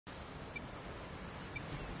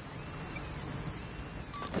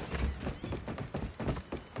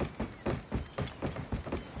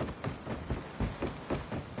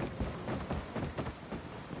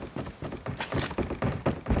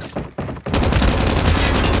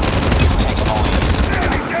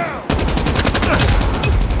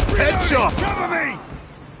shot! Cover me!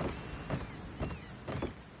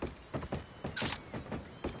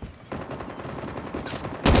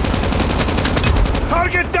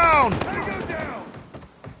 Target down! Tango down!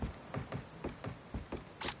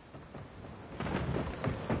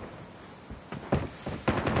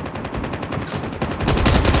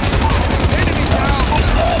 Enemy down!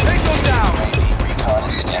 Tango down! UAV recon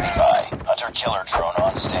is standing by. Hunter-killer drone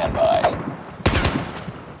on standby.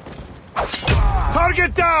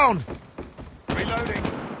 Target down! Reloading.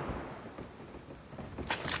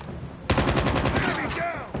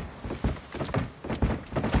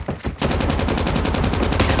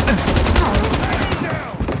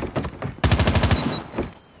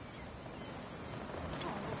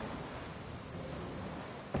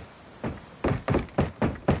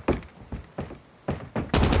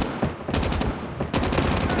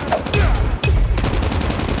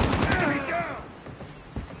 Enemy down!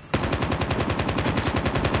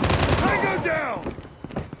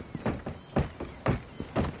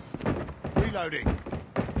 Reloading.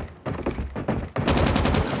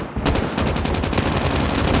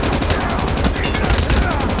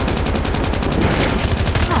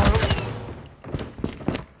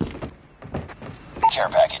 Care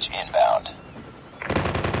package inbound.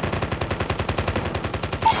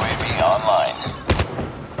 UAV online.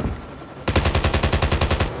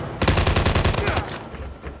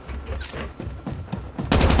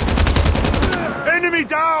 Enemy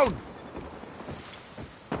down!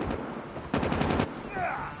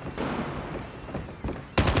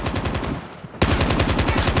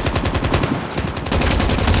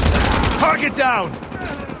 Target down!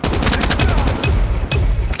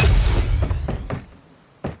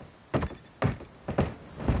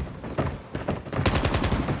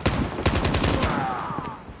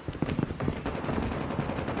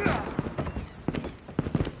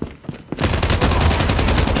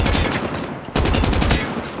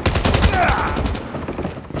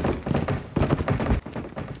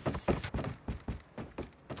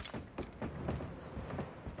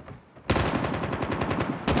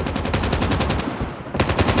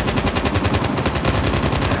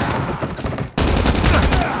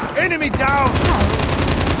 Enemy down!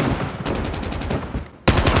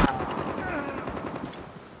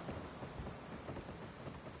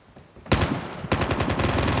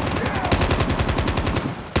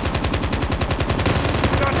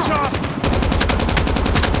 Got shot!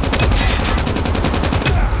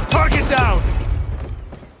 Target down!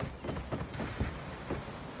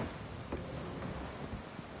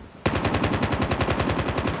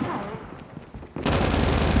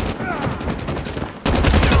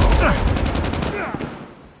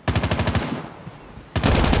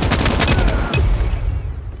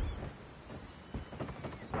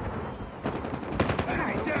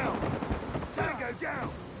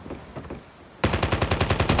 Down!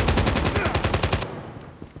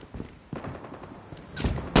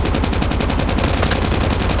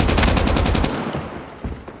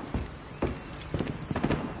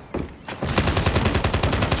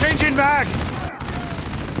 Changing mag!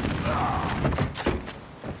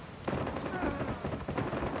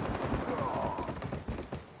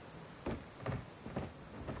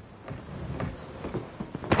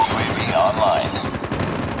 UAV online.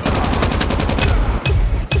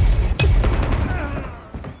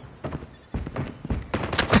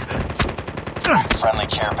 Friendly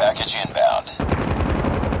care package inbound.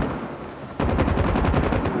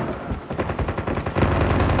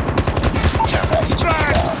 Care package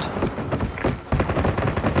inbound.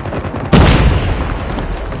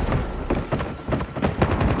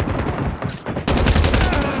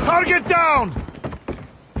 Target down!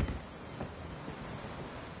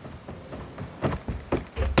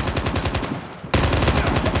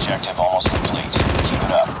 Objective almost complete. Keep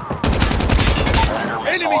it up. Predator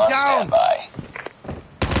missile Enemy on down! standby.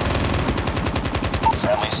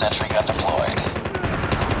 Friendly sentry gun deployed.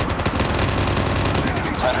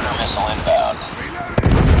 Predator missile inbound.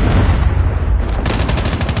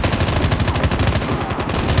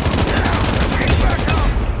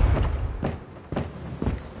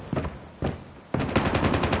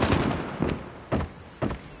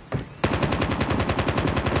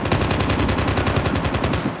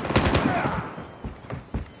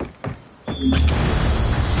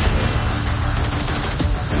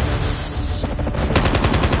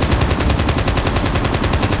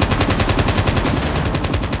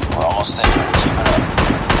 We're almost there.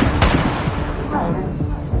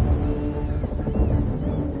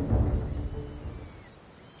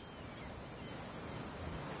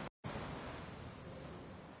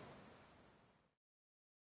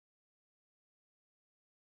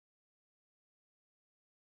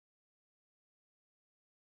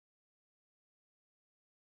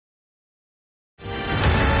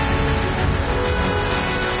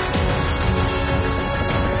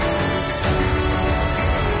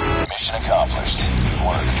 accomplished. Good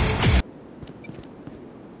work.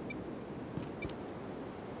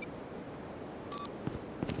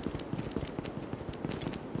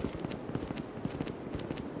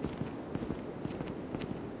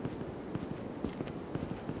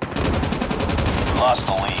 We lost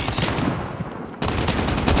the lead.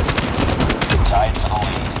 Tied for the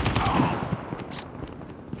lead.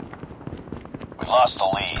 We lost the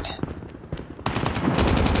lead.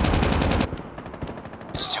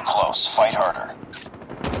 It's too close. Fight harder.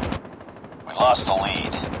 We lost the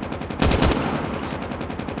lead.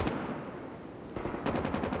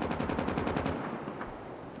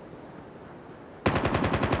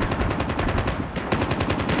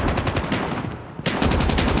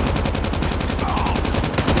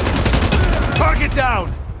 Target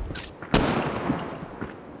down!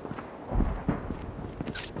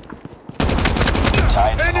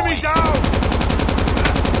 Tied for the Enemy lead. down!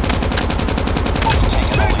 We've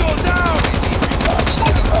taken the Tango lead. down! UAV recon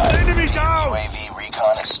standing by. Enemy down! UAV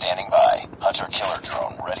recon is standing by. Hunter-killer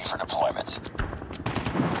drone ready for deployment.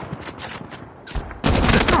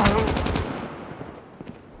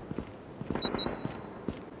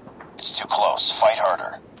 It's too close. Fight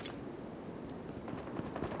harder.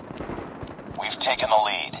 We've taken the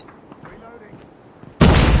lead.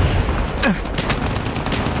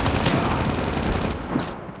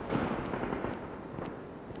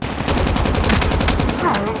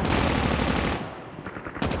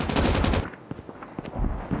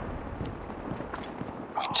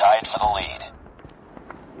 We tied for the lead.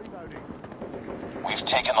 We've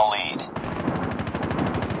taken the lead.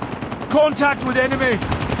 Contact with enemy!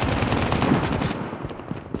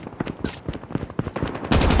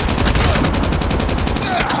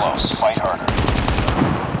 It's too close. Fight harder.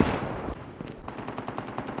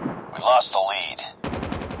 We lost the lead.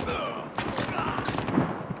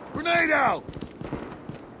 Grenade out!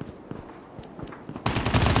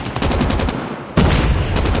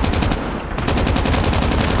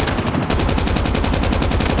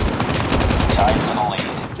 Tied for the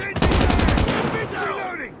lead. Changing back!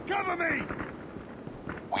 Reloading! Cover me!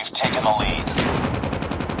 We've taken the lead.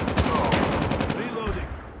 Reloading.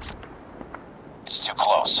 It's too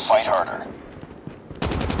close. Fight harder.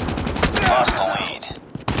 We lost the lead.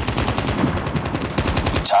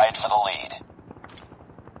 We tied for the lead.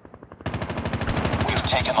 We've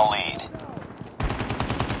taken the lead.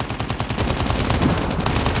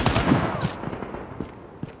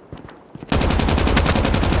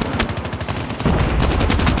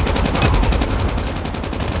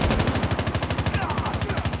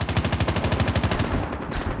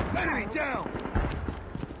 Enemy down!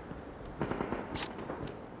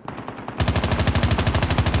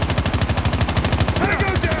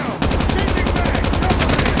 Tango down! Changing back!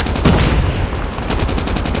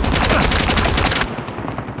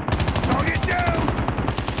 Target down!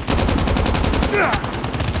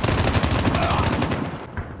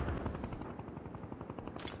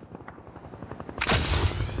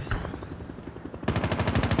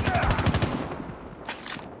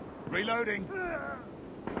 Reloading.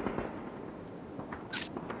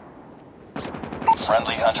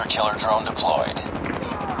 Friendly hunter-killer drone deployed.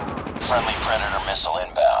 Friendly Predator missile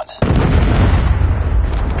inbound.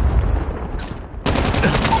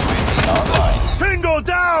 UAV online. Tango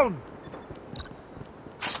down!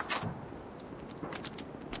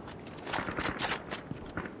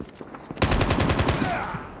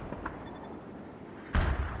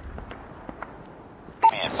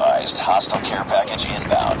 Be advised, hostile care package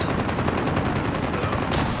inbound.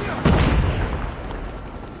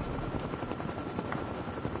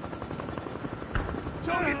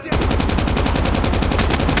 Target down!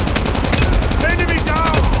 Enemy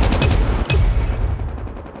down!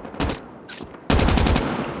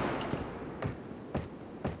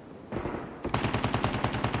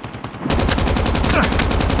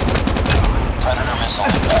 Predator missile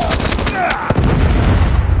inbound.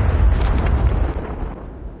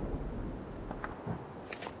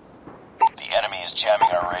 The enemy is jamming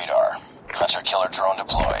our radar. Hunter-killer drone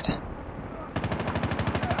deployed.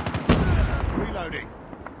 Reloading.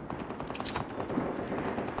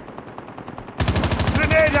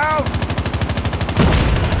 Grenade out!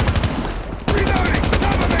 Reloading!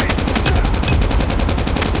 Cover me!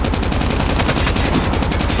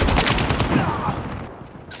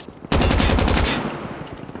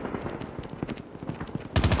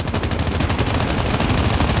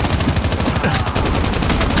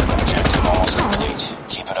 Objective almost complete.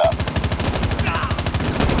 Keep it up.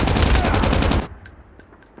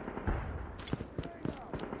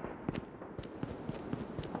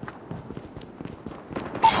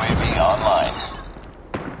 UAV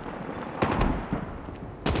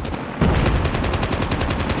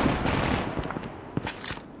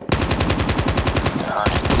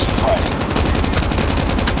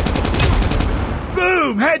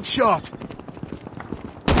Headshot!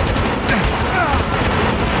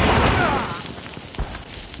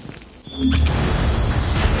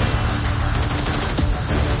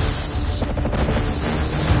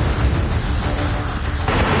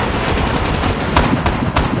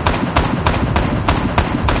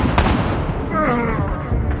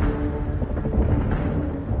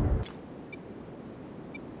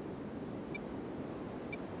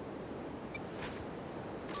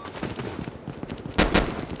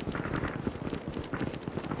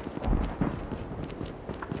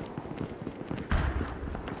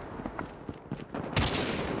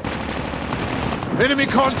 Enemy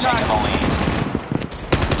contact! Taking the lead.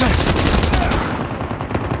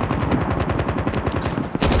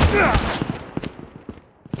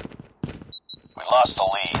 We lost the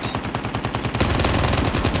lead.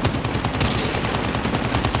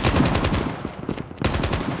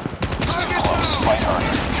 It's too close. Fight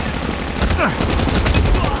harder.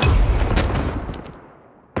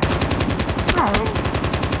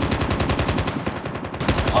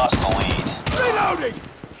 We lost the lead. Reloading!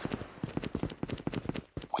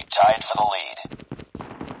 We tied for the lead.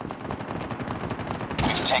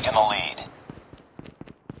 We've taken the lead.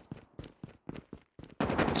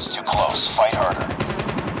 It's too close. Fight harder.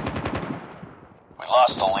 We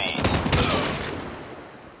lost the lead.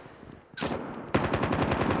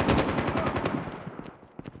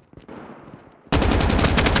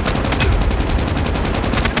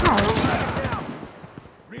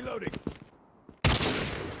 Reloading!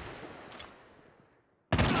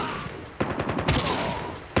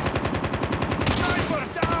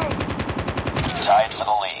 Tied for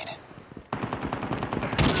the lead.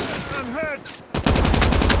 I'm hurt!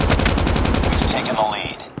 We've taken the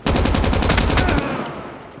lead.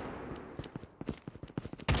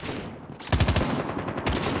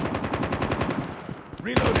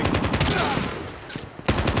 Reloading!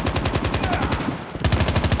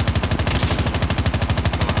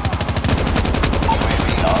 UAV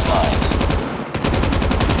online.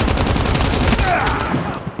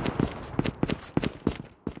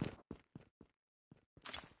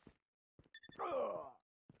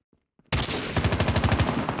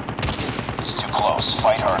 It's too close.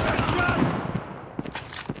 Fight harder.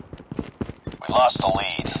 We lost the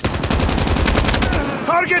lead.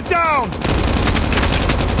 Target down!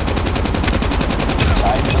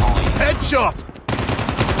 Tied for the lead. Headshot!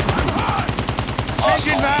 Lost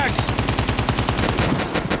the Changing mag! lead.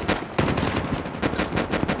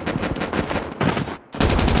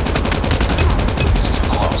 It's too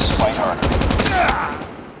close. Fight harder.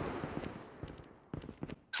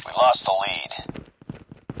 We lost the lead.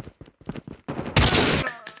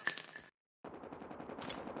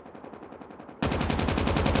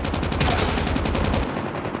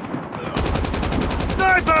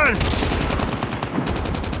 Sniper!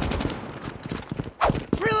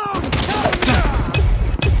 Reload!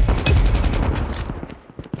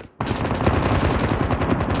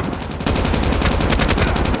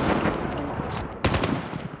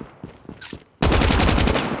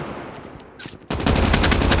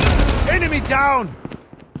 Enemy down!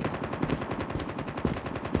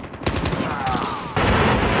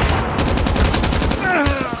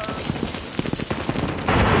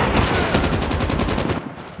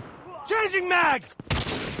 Changing mag!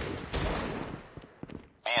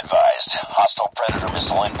 Be advised. Hostile Predator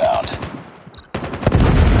missile inbound.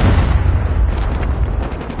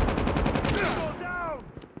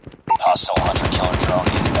 Hostile hunter-killer drone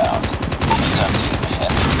inbound. He's on team.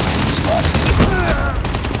 Enemy spotted.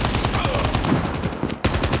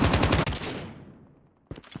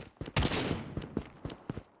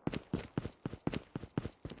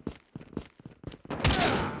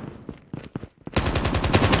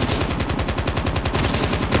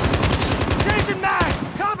 Changing mag!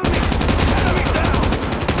 Cover me! Enemy down!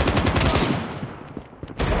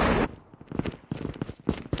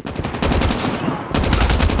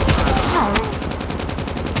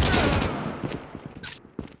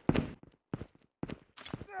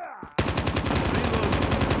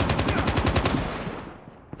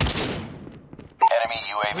 Enemy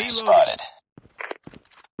UAV spotted.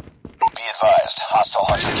 Be advised. Hostile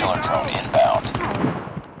hunter-killer drone inbound.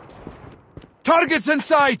 Targets in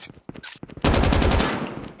sight!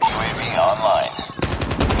 UAV online.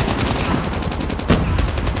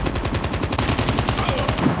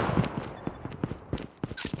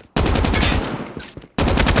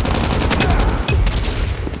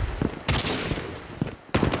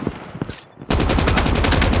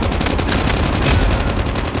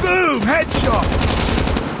 Boom! Headshot!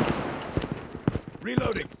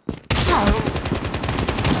 Reloading.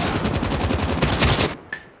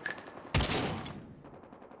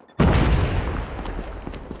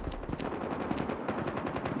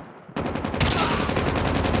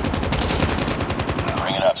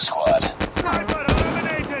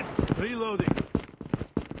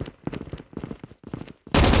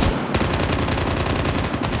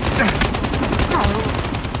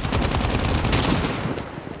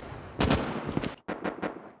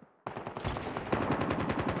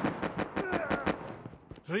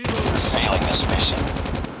 this mission.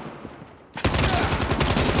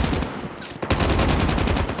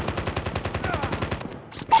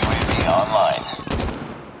 UAV online.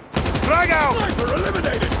 Frag out! Sniper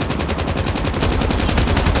eliminated!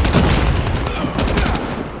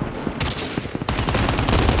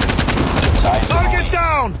 Tied for the Target lead.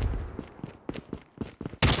 down!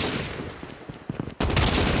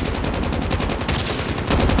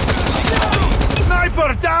 Taking the lead.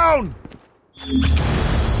 Sniper down!